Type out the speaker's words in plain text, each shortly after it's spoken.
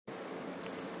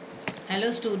Hello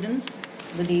students,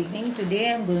 good evening. Today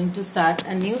I am going to start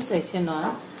a new session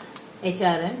on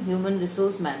HRM, Human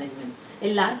Resource Management.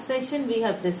 In last session we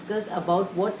have discussed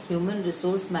about what Human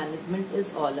Resource Management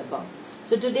is all about.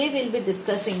 So today we will be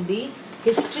discussing the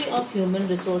history of Human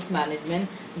Resource Management,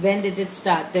 when did it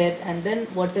started, and then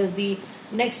what is the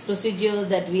next procedure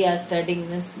that we are studying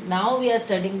this. Now we are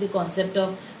studying the concept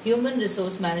of Human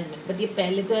Resource Management. But ये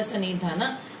पहले तो ऐसा नहीं था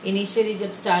ना. Initially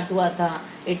जब start हुआ था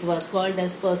it was called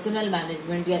as personal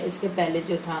management, या इसके पहले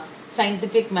जो था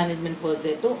साइंटिफिक मैनेजमेंट वॉज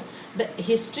देयर. तो the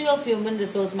history of human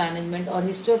resource management और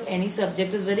history of any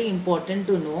subject is very important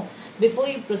to know before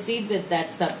you proceed with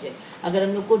that subject. अगर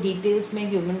हम लोग को डिटेल्स में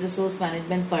ह्यूमन रिसोर्स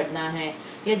मैनेजमेंट पढ़ना है,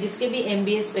 या जिसके भी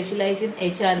MBA स्पेशलाइजेशन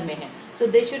HR में है, so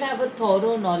they should have a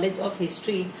thorough knowledge of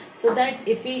history, so that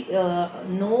if we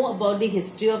know about the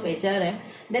history of HRM,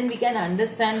 then we can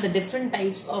understand the different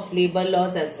types of labor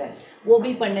laws as well. वो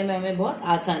भी पढ़ने में हमें बहुत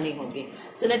आसानी होगी.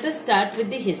 So let us start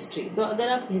with the history. तो अगर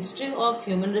आप history of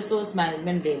human resource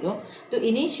management ले लो, तो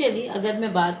initially अगर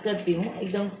मैं बात करती हूँ,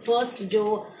 एकदम first जो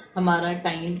हमारा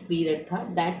time period था,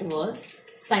 that was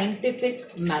scientific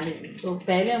management. तो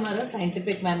पहले हमारा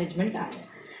scientific management आया.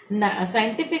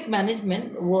 Scientific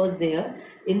management was there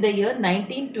in the year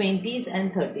 1920s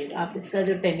and 30s. आप इसका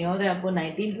जो टेन्योर है आप वो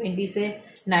 1920 से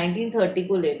 1930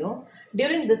 को ले लो.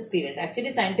 During this period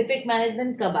actually scientific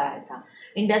management कब आया था?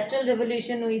 इंडस्ट्रियल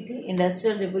रिवोल्यूशन हुई थी.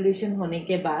 इंडस्ट्रियल रिवोल्यूशन होने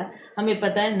के बाद हमें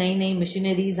पता है नई नई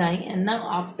मशीनरीज आई, and now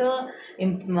after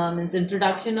means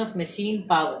introduction of machine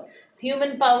power,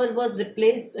 human power was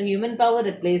replaced. Human power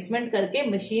replacement करके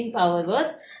machine power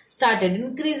was started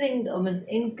increasing, means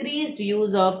increased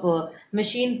use of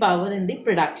machine power in the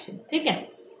production. ठीक है.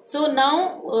 So now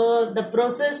the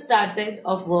process started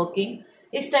of working.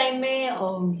 इस time में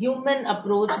human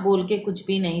approach बोल के कुछ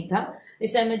भी नहीं था.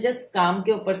 इस टाइम में जस्ट काम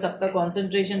के ऊपर सबका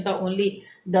कॉन्सेंट्रेशन था. Only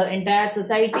the entire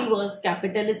society was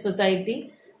capitalist society.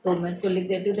 तो मैं इसको लिख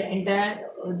देती हूँ. The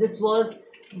entire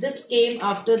this came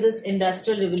after this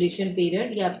industrial revolution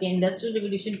period. ये आपके इंडस्ट्रियल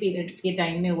रिवोल्यूशन पीरियड के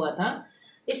टाइम में हुआ था.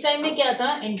 इस टाइम में क्या था?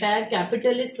 एंटायर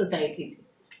कैपिटलिस्ट सोसाइटी थी.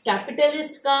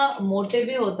 कैपिटलिस्ट का मोटिव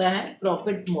भी होता है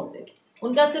प्रॉफिट मोटिव.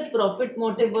 उनका सिर्फ profit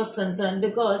motive was concern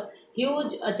because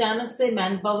huge अचानक से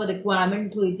मैन पावर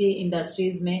रिक्वायरमेंट हुई थी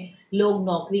इंडस्ट्रीज में. लोग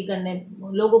नौकरी करने,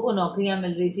 लोगों को नौकरियां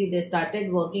मिल रही थी. They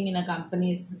started working in a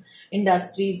companies,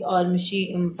 industries और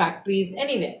मशीन फैक्ट्रीज,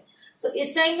 एनीवेयर. सो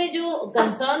इस टाइम में जो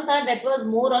कंसर्न था that was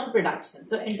more on production.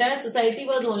 So entire society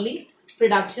was only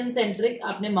production centric.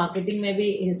 आपने मार्केटिंग में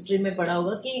भी हिस्ट्री में पढ़ा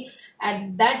होगा कि at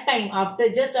that time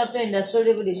just after industrial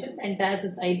revolution entire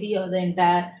society और the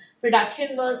entire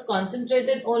production was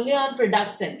concentrated only on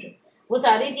product centric. वो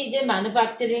सारी चीजें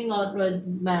मैन्युफैक्चरिंग और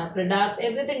product,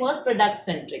 everything was product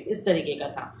centric, इस तरीके का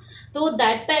था. तो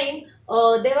that time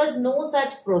there was no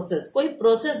such process. कोई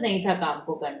प्रोसेस नहीं था काम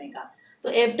को करने का. तो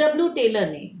FW टेलर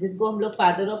ने, जिनको हम लोग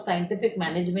फादर ऑफ साइंटिफिक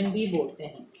मैनेजमेंट भी बोलते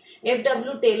हैं,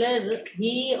 FW Taylor, he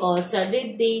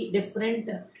studied the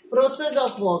different process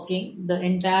of working, the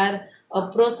entire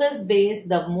process based,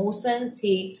 the motions.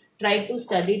 He tried to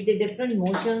study the different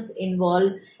motions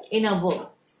involved in a work.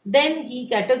 Then he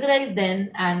categorized them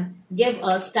and gave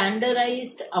a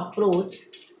standardized approach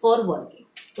for working.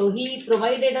 तो he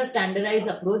provided a standardize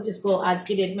approach, जिसको आज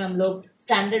की date में हम लोग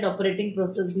standard operating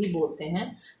process भी बोलते हैं.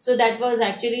 So that was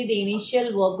actually the initial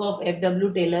work of FW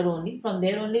Taylor only. From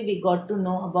there only we got to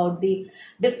know about the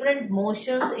different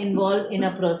motions involve in a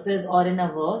process और in a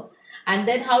work, and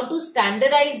then how to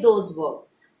standardize those work.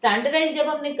 Standardize जब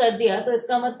हमने कर दिया तो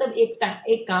इसका मतलब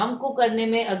एक काम को करने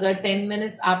में अगर 10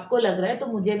 मिनट्स आपको लग रहा है तो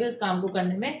मुझे भी उस काम को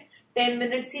करने में 10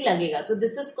 मिनट्स ही लगेगा. So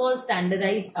this is called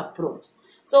standardized approach.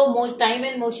 So time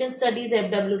and motion studies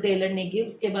FW Taylor ने की,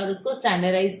 उसके बाद उसको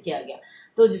स्टैंडर्डाइज किया गया,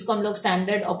 तो जिसको हम लोग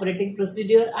स्टैंडर्ड ऑपरेटिंग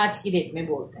प्रोसीड्यूर आज की डेट में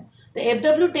बोलते हैं. तो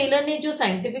FW Taylor ने जो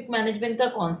साइंटिफिक मैनेजमेंट का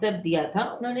कॉन्सेप्ट दिया था,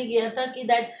 उन्होंने किया था कि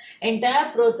that entire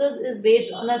process is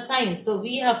based on a science. So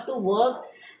we have to work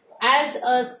as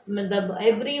मतलब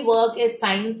every work is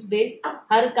science based.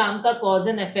 हर काम का कॉज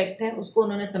एंड इफेक्ट है, उसको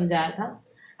उन्होंने समझाया था.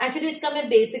 एक्चुअली इसका मैं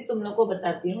बेसिक तुम लोग को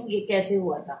बताती हूँ ये कैसे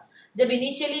हुआ था. जब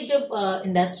इनिशियली जब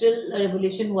इंडस्ट्रियल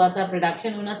रिवोल्यूशन हुआ था,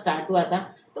 प्रोडक्शन होना स्टार्ट हुआ था,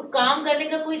 तो काम करने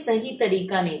का कोई सही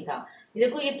तरीका नहीं था.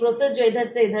 देखो ये प्रोसेस जो इधर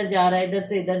से इधर जा रहा है, इधर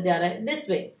से इधर जा रहा है, this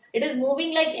way it is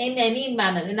moving like in any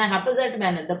manner, in a हैप्पीजेंट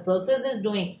manner the process is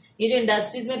doing. ये जो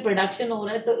इंडस्ट्रीज में प्रोडक्शन हो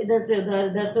रहा है तो इधर से उधर,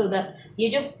 इधर से उधर, ये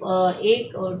जो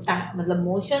एक मतलब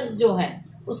मोशंस जो है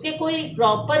उसके कोई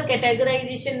प्रॉपर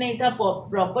कैटेगराइजेशन नहीं था,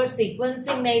 प्रॉपर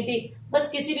सीक्वेंसिंग नहीं थी. बस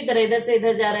किसी भी तरह इधर से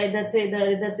इधर जा रहा है, इधर से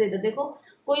इधर, इधर से इधर. देखो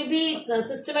कोई भी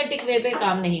सिस्टमेटिक वे पे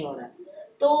काम नहीं हो रहा है.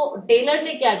 तो टेलर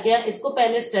ने क्या किया, इसको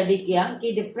पहले स्टडी किया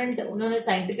कि डिफरेंट, उन्होंने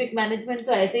साइंटिफिक मैनेजमेंट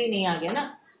तो ऐसे ही नहीं आ गया ना,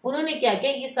 उन्होंने क्या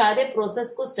किया, ये सारे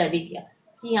प्रोसेस को स्टडी किया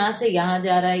कि यहाँ से यहाँ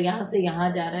जा रहा है, यहाँ से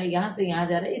यहाँ जा रहा है, यहाँ से यहाँ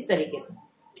जा रहा है, इस तरीके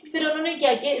से। फिर उन्होंने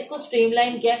क्या किया, इसको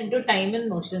स्ट्रीमलाइन किया into time and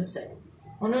motion study.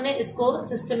 उन्होंने इसको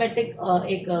सिस्टमेटिक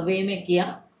एक वे में किया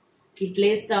कि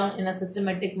place down in a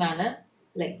systematic manner,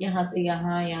 like यहाँ से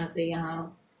यहाँ, यहाँ से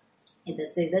यहाँ, इधर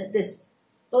से इधर, दिस।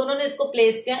 तो उन्होंने इसको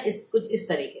प्लेस किया कुछ इस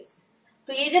तरीके से।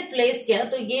 तो ये जब प्लेस किया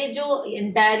तो ये जो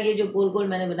इंटायर ये जो गोल गोल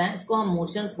मैंने बनाया इसको हम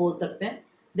मोशंस बोल सकते हैं।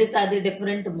 This are the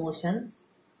different motions.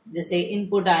 जैसे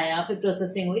इनपुट आया, फिर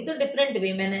प्रोसेसिंग हुई, तो डिफरेंट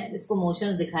वे मैंने इसको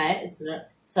मोशंस दिखाया इस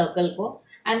सर्कल को।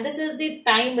 And this is the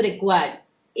time required,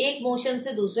 एक मोशन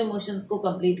से दूसरे मोशंस को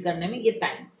कंप्लीट करने में ये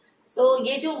टाइम। सो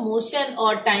ये जो मोशन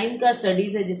और टाइम का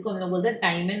स्टडीज है जिसको हम लोग बोलते हैं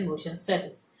time and motion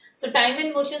studies. So time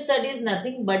and motion studies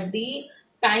nothing but the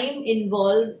time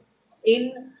involve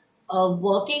in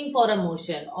working for a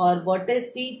motion, or what is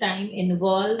the time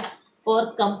involved for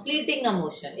completing a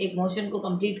motion, एक motion को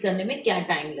complete करने में क्या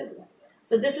time लग रहा है।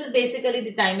 So this is basically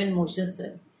the time and motion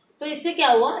study। तो इससे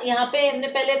क्या हुआ, यहाँ पे हमने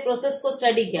पहले प्रोसेस को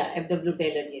स्टडी किया FW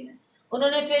टेलर जी ने,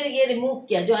 उन्होंने फिर ये रिमूव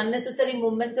किया, जो अननेसेसरी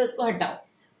मूवमेंट्स है उसको हटाओ।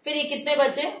 फिर ये कितने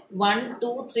बचे, 1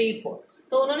 2 3 4।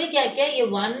 तो उन्होंने क्या किया, ये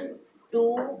 1 2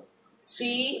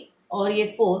 3 और ये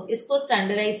 4 इसको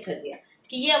स्टैंडर्डाइज कर दिया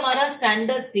कि ये हमारा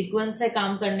स्टैंडर्ड सीक्वेंस है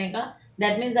काम करने का।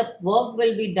 That means a work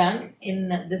will be done in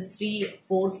this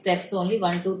 3-4 steps only,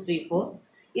 1 2 3 4।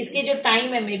 इसके जो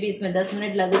टाइम है, मे बी इसमें 10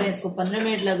 मिनट लग रहे हैं, इसको 15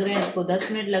 मिनट लग रहे हैं, इसको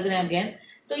 10 मिनट लग रहे हैं अगेन।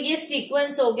 सो ये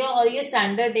सीक्वेंस हो गया और ये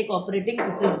स्टैंडर्ड एक ऑपरेटिंग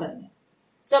प्रोसेस बन गया।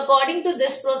 So according to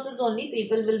this process only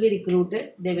people will be recruited,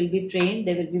 they will be trained,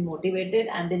 they will be motivated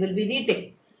and they will be retained।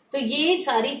 तो ये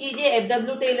सारी चीजें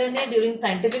FW टेलर ने during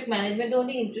scientific management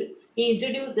only he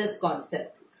introduced this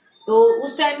concept। तो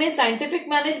उस time में scientific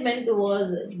management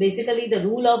was basically the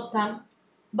rule of thumb.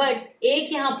 But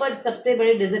एक यहाँ पर सबसे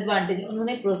बड़े डिसएडवांटेज,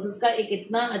 उन्होंने प्रोसेस का एक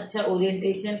इतना अच्छा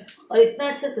ओरिएंटेशन और इतना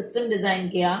अच्छा सिस्टम डिजाइन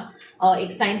किया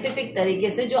एक साइंटिफिक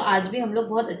तरीके से, जो आज भी हम लोग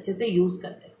बहुत अच्छे से यूज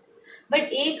करते हैं।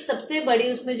 बट एक सबसे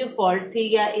बड़ी उसमें जो फॉल्ट थी,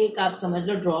 या एक आप समझ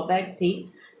लो ड्रॉबैक थी,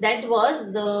 that was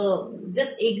the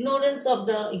just ignorance of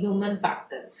the human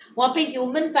factor. वहां पे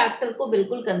ह्यूमन फैक्टर को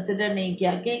बिल्कुल कंसिडर नहीं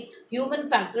किया कि ह्यूमन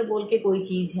फैक्टर बोल के कोई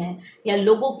चीज है या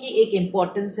लोगों की एक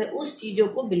इम्पोर्टेंस है, उस चीजों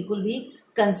को बिल्कुल भी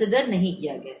कंसिडर नहीं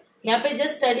किया गया। यहाँ पे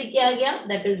जस्ट स्टडी किया गया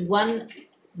that is one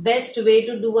best way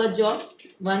to do a job,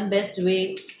 one best way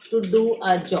to do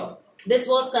a job, this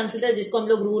was consider, जिसको हम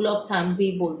लोग रूल ऑफ थंब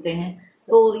भी बोलते हैं।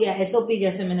 तो या SOP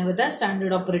जैसे मैंने बताया,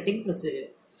 स्टैंडर्ड ऑपरेटिंग प्रोसीजर।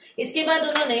 इसके बाद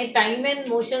उन्होंने टाइम एंड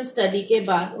मोशन स्टडी के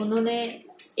बाद उन्होंने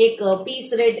एक piece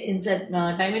rate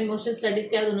time and motion studies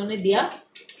के बाद उन्होंने दिया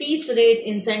पीस रेट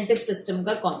इंसेंटिव सिस्टम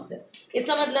का कॉन्सेप्ट।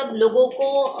 इसका मतलब लोगों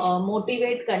को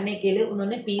मोटिवेट करने के लिए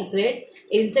उन्होंने piece rate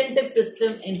incentive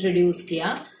system introduce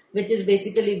किया, which is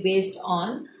basically based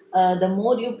on the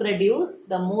more you produce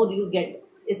the more you get,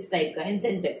 इस टाइप का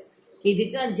इंसेंटिव्स कि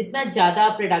जितना ज्यादा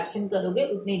आप प्रोडक्शन करोगे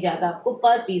उतनी ज्यादा आपको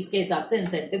पर पीस के हिसाब से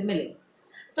इंसेंटिव मिलेगा।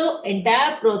 तो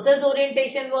entire process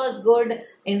orientation was good,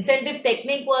 incentive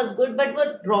technique was good, but वो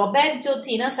ड्रॉबैक जो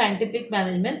थी ना scientific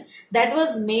management, that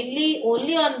was mainly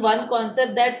only on one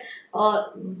concept, that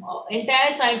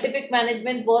entire scientific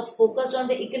management was focused on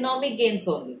the economic gains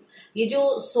only. ये जो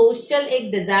social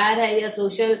एक Dzire है या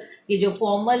social, ये जो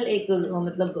फॉर्मल एक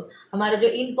मतलब हमारा जो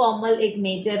इनफॉर्मल एक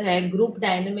नेचर है, ग्रुप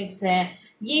डायनेमिक्स है,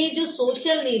 ये जो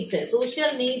सोशल नीड्स है,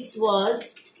 social needs was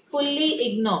fully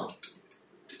ignored.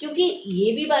 क्योंकि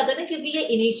ये भी बात है ना, क्योंकि ये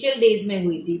इनिशियल डेज में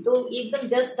हुई थी, तो एकदम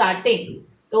जस्ट स्टार्टिंग,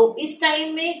 तो इस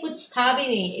टाइम में कुछ था भी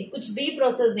नहीं, कुछ भी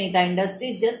प्रोसेस नहीं था,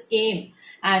 industries just came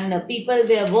and people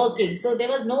we are working, so there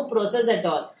was no process at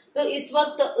all. तो इस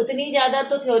वक्त उतनी ज्यादा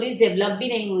तो थ्योरीज डेवलप भी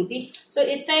नहीं हुई थी। सो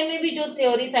इस टाइम में भी जो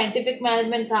थ्योरी साइंटिफिक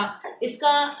मैनेजमेंट था,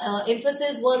 इसका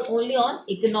emphasis was only on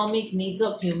economic needs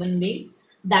of human being,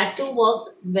 that to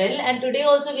work well, and today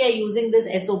also we are using this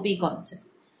SOP concept.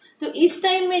 तो इस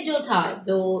टाइम में जो था,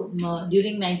 जो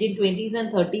ड्यूरिंग 1920s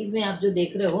एंड 30s में आप जो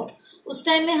देख रहे हो, उस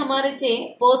टाइम में हमारे थे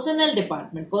पर्सनल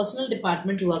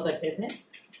डिपार्टमेंट हुआ करते थे।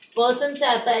 पर्सन से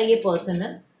आता है ये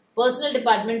पर्सनल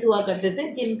डिपार्टमेंट हुआ करते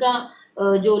थे, जिनका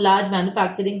जो लार्ज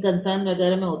मैन्युफैक्चरिंग कंसर्न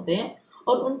वगैरह में होते हैं,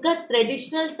 और उनका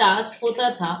ट्रेडिशनल टास्क होता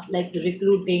था लाइक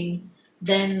रिक्रूटिंग,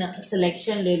 देन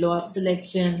सिलेक्शन ले लो आप,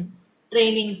 सिलेक्शन,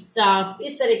 ट्रेनिंग स्टाफ,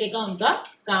 इस तरीके का उनका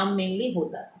काम मेनली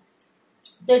होता था।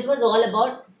 तो it was all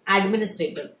about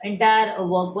administrative, entire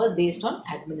work was based on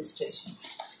administration.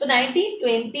 तो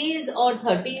 1920s और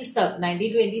 30s तक,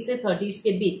 1920 से 30s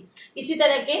के बीच इसी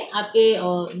तरह के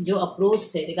आपके जो अप्रोच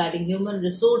थे regarding human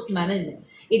resource management,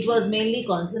 it was mainly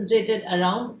concentrated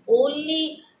around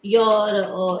only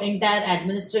your entire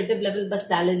administrative level. बस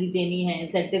सैलरी देनी है,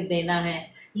 इंसेंटिव देना है,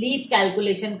 लीव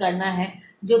कैलकुलेशन करना है,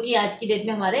 जो कि आज की डेट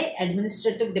में हमारे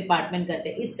एडमिनिस्ट्रेटिव डिपार्टमेंट करते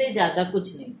हैं, इससे ज्यादा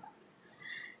कुछ नहीं था।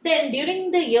 Then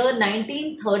during the year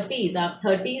 1930s, आप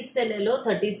 30s से ले लो,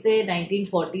 30 से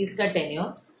 1940s का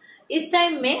टेन्योर, इस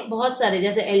टाइम में बहुत सारे,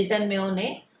 जैसे एल्टन मेयो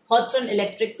ने हॉथरन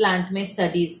इलेक्ट्रिक प्लांट में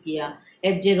स्टडीज किया,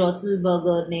 एफ.जे.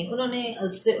 रोथलबर्गर ने,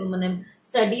 उन्होंने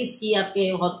स्टडीज की आपके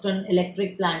हॉथरन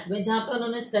इलेक्ट्रिक प्लांट में, जहां पे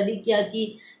उन्होंने स्टडी किया कि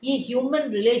ये human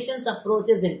relations approach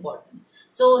is important.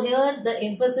 So here the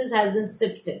emphasis has been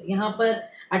shifted, यहाँ पर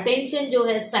अटेंशन जो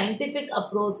है साइंटिफिक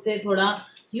अप्रोच से थोड़ा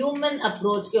ह्यूमन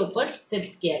अप्रोच के ऊपर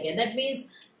शिफ्ट किया गया। दैट मीन्स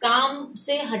काम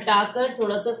से हटाकर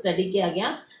थोड़ा सा स्टडी किया गया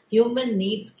ह्यूमन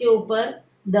नीड्स के ऊपर,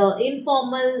 the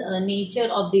informal nature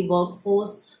of the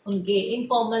workforce, उनके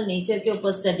इनफॉर्मल नेचर के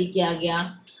ऊपर स्टडी किया गया,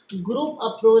 ग्रुप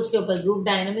अप्रोच के ऊपर, ग्रुप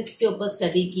डायनामिक्स के ऊपर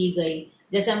स्टडी की गई।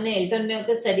 जैसे हमने एल्टन मेयो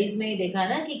के स्टडीज में ही देखा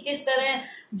ना कि किस तरह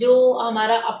जो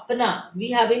हमारा अपना, we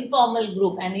have informal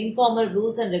group and informal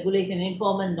rules and regulation,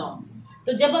 informal norms.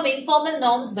 तो जब हम इनफॉर्मल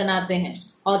नॉर्म्स बनाते हैं,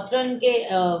 हॉथरन के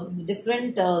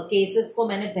डिफरेंट केसेस को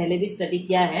मैंने पहले भी स्टडी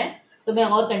किया है, तो मैं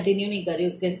और कंटिन्यू नहीं कर रही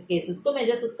उसके केसेस को, मैं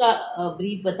जस्ट उसका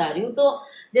ब्रीफ बता रही हूँ। तो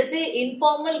जैसे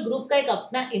इनफॉर्मल ग्रुप का एक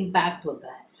अपना इम्पैक्ट होता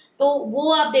है, तो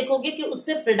वो आप देखोगे कि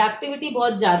उससे प्रोडक्टिविटी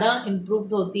बहुत ज्यादा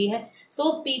इम्प्रूव होती है।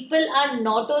 So people are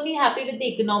not only happy with the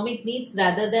economic needs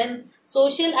rather than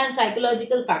social and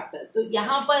psychological factor. तो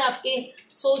यहाँ पर आपके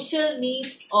सोशल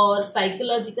नीड्स और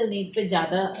साइकोलॉजिकल नीड्स पे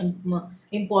ज्यादा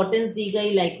इम्पोर्टेंस दी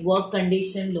गई, लाइक वर्क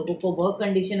कंडीशन, लोगों को वर्क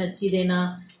कंडीशन अच्छी देना,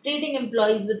 treating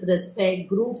employees with respect,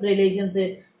 group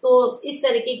relationship. तो इस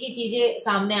तरीके की चीजें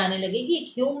सामने आने लगी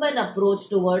कि human approach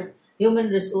towards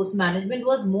human resource management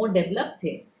was more developed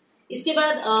थे। इसके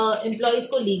बाद एम्प्लॉयज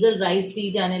को लीगल राइट्स दी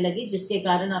जाने लगी, जिसके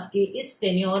कारण आपके इस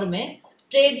टेन्योर में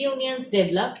trade unions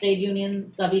develop, trade union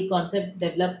का भी कॉन्सेप्ट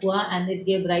डेवलप हुआ and it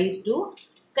give rise to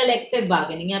collective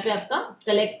bargaining. यहाँ पे आपका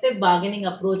collective bargaining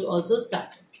approach also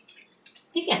start,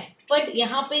 ठीक है। बट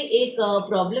यहाँ पे एक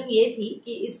प्रॉब्लम ये थी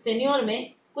कि इस टेन्योर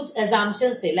में कुछ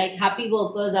assumptions थे, like happy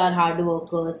workers are hard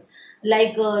workers,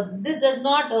 like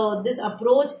this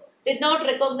approach did not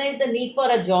recognize the need for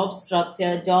a job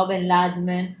structure, job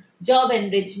enlargement, job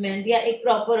enrichment या एक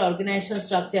प्रॉपर ऑर्गेनाइजेशन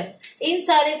स्ट्रक्चर। इन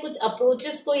सारे कुछ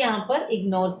अप्रोचेस को यहाँ पर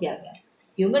इग्नोर किया गया।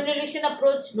 Human relation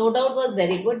approach no doubt was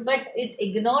very good, but it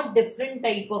ignore different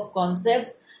type of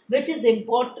concepts which is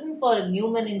important for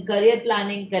human in career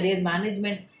planning, career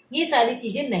management. ये सारी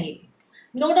चीजें नहीं थी।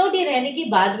 नो डाउट ये रहने की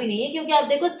बात भी नहीं है, क्योंकि आप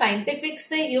देखो साइंटिफिक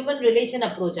से ह्यूमन रिलेशन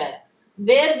अप्रोच आया,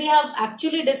 where we have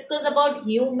actually discuss about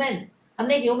human.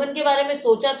 हमने ह्यूमन के बारे में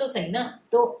सोचा तो सही ना,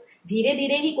 तो धीरे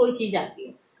धीरे ही कोई चीज आती है।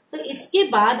 तो इसके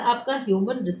बाद आपका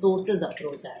ह्यूमन रिसोर्सेज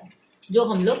अप्रोच आया, जो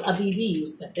हम लोग अभी भी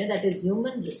यूज करते हैं, that is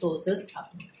human resources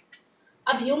approach.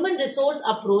 अब ह्यूमन रिसोर्स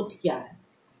अप्रोच क्या है?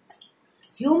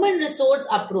 Human resource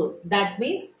approach, that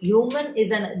means human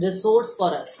is an resource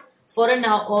for us, for an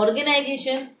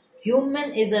organization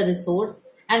human is a resource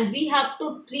and we have to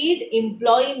treat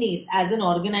employ needs as an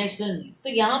organizational needs. तो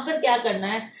यहाँ पर क्या करना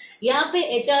है, यहाँ पे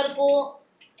एचआर को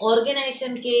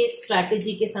ऑर्गेनाइजेशन के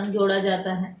स्ट्रैटेजी के संग जोड़ा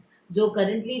जाता है, जो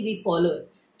करंटली वी फॉलो,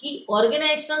 कि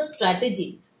organizational strategy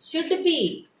should be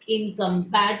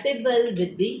incompatible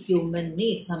with the human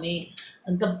needs. हमें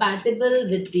compatible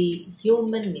with the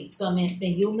human needs, तो हमें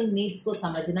अपने ह्यूमन नीड्स को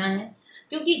समझना है,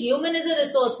 क्योंकि ह्यूमन इज अ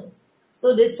रिसोर्सेस।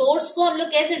 तो रिसोर्स को हम लोग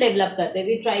कैसे डेवलप करते हैं?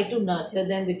 We try to nurture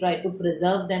them, we try to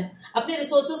preserve them. अपने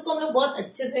रिसोर्सेस को हम लोग बहुत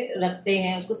अच्छे से रखते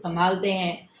हैं, उसको संभालते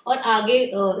हैं और आगे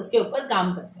इसके ऊपर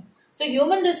काम करते हैं। सो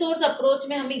ह्यूमन रिसोर्स अप्रोच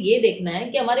में हमें ये देखना है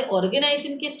कि हमारे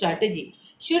ऑर्गेनाइजेशन की strategy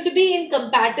should be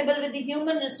incompatible with the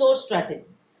human resource strategy.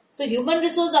 So human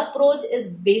resource approach is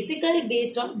basically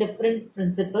based on different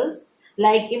principles,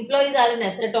 like employees are an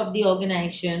asset of the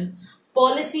organization,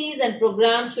 policies and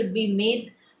programs should be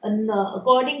made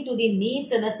according to the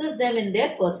needs and assist them in their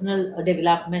personal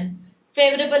development,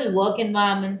 favorable work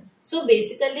environment. So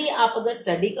basically आप अगर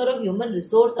study करो human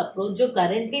resource approach जो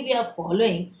currently we are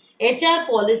following, HR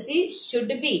policy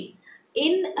should be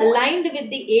aligned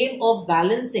with the aim of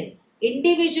balancing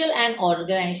individual and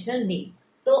organizational need.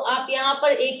 तो आप यहाँ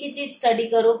पर एक ही चीज स्टडी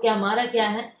करो कि हमारा क्या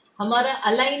है, हमारा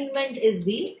alignment is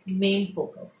the main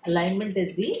focus, alignment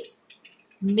is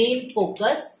the main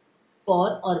focus for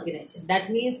organization. That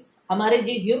means हमारे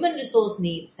जो ह्यूमन रिसोर्स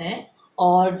नीड्स हैं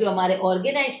और जो हमारे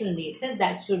ऑर्गेनाइजेशनल नीड्स हैं,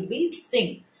 दैट शुड बी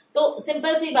सिंक। तो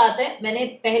सिंपल सी बात है, मैंने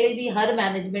पहले भी हर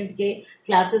मैनेजमेंट के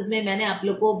क्लासेस में मैंने आप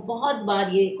लोग को बहुत बार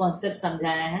ये कॉन्सेप्ट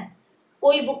समझाया है,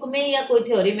 कोई बुक में या कोई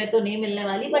थ्योरी में तो नहीं मिलने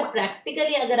वाली, बट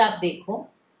प्रैक्टिकली अगर आप देखो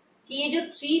कि ये जो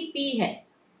 3P है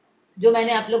जो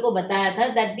मैंने आप लोग को बताया था,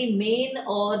 दैट द मेन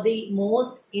और the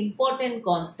most important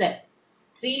concept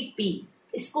 3P,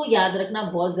 इसको याद रखना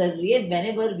बहुत जरूरी है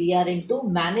whenever we are into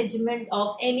management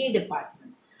of any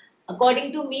department.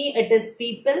 According to me, it is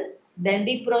people, then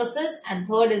the process, and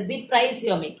third is the price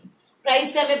you are making.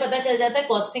 Price से हमें पता चल जाता है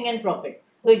कॉस्टिंग एंड प्रॉफिट,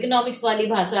 तो इकोनॉमिक्स वाली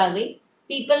भाषा आ गई.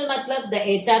 पीपल मतलब द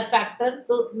एचआर फैक्टर.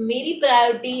 तो मेरी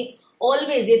प्रायोरिटी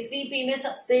ऑलवेज ये 3P में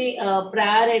सबसे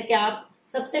प्रायर है कि आप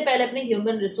सबसे पहले अपने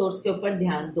ह्यूमन रिसोर्स के ऊपर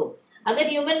ध्यान दो. अगर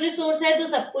ह्यूमन रिसोर्स है तो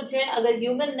सब कुछ है, अगर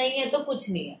ह्यूमन नहीं है तो कुछ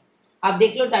नहीं है. आप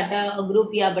देख लो टाटा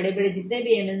ग्रुप या बड़े बड़े जितने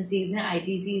भी एमएनसीज हैं,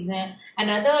 आईटीसीज हैं, and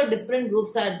other different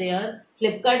groups are there.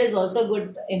 Flipkart is also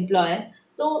good employer.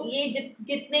 तो ये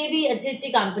जितने भी अच्छी अच्छी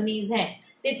कंपनीज हैं,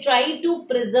 they try to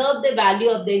preserve the value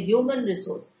of their human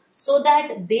resource so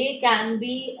that they can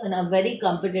be in a very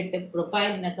competitive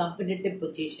profile, in a competitive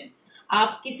position.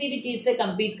 आप किसी भी चीज से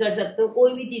compete कर सकते हो,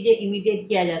 कोई भी चीजें imitate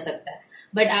किया जा सकता है,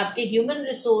 बट आपके human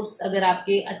resource अगर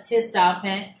आपके अच्छे staff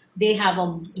हैं,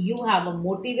 you have a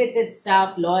motivated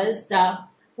staff, loyal staff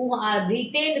who are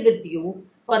retained with you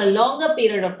for a longer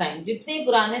period of time. जितने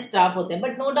पुराने staff होते हैं,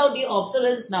 but no doubt ये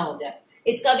obsolescence ना हो जाए,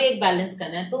 इसका भी एक बैलेंस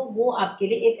करना है, तो वो आपके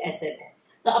लिए एक एसेट है.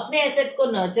 तो अपने एसेट को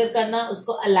नर्चर करना,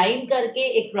 उसको अलाइन करके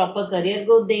एक प्रॉपर करियर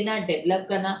ग्रोथ देना, डेवलप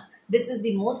करना, this is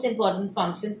the most important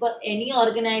function for any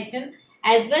organization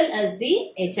as well as the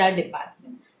HR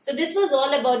department. So this was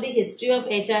all about the history of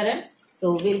HRM.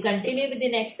 So we'll continue with the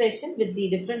next session with the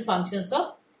different functions of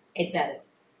HRM.